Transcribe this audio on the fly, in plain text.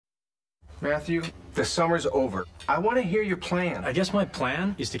Matthew, the summer's over. I want to hear your plan. I guess my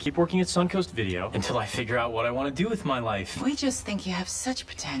plan is to keep working at Suncoast Video until I figure out what I want to do with my life. We just think you have such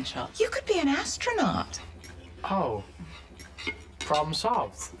potential. You could be an astronaut. Oh, problem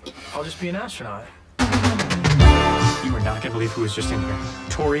solved. I'll just be an astronaut. You are not gonna believe who was just in here.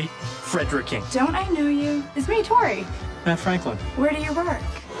 Tori Fredericking. Don't I know you? It's me, Tori. Matt Franklin. Where do you work?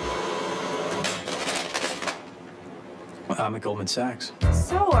 I'm at Goldman Sachs.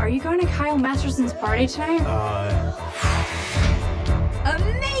 So, are you going to Kyle Masterson's party tonight?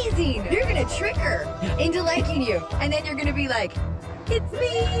 Amazing! You're gonna trick her into liking you, and then you're gonna be like, it's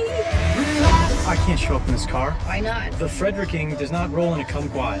me! I can't show up in this car. Why not? The Fredericking does not roll in a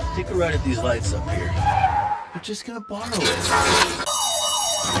kumquat. Take a ride at these lights up here. We're just gonna borrow it.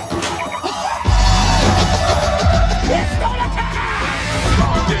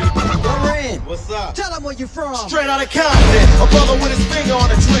 What's up? Tell them where you're from. Straight out of Compton, a brother with his finger on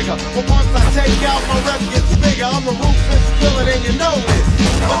the trigger. But once I take out, my rep gets bigger. I'm a ruthless villain and you know this.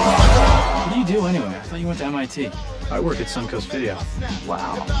 What do you do anyway? I thought you went to MIT. I work at Suncoast Video.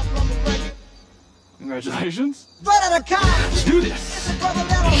 Wow. Congratulations. Right out of Compton. Let's do this.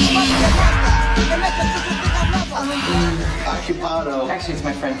 Occupado. Actually, it's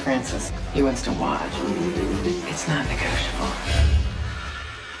my friend Francis. He wants to watch. It's not negotiable.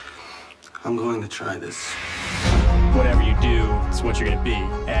 I'm going to try this. Whatever you do, it's what you're gonna be.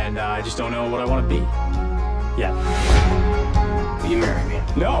 And I just don't know what I want to be. Yeah. Will you marry me?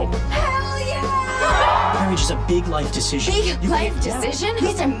 No! Hell yeah! Marriage is a big life decision. Big life decision? At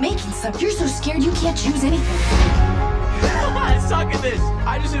least I'm making stuff. You're so scared you can't choose anything. I suck at this.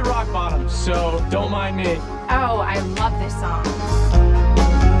 I just hit rock bottom, so don't mind me. Oh, I love this song.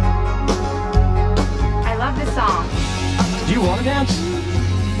 I love this song. Do you want to dance?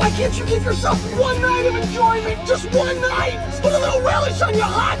 Why can't you give yourself one night of enjoyment? Just one night! Put a little relish on your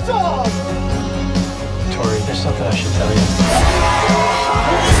hot dog! Tori, there's something I should tell you.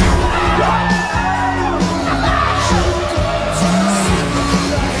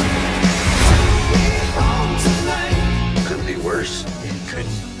 Couldn't be worse. It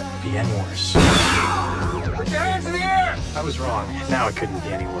couldn't be any worse. Put your hands in the air! I was wrong. Now it couldn't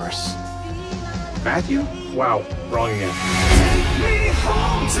be any worse. Matthew? Wow, wrong again. Leave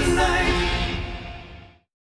home tonight.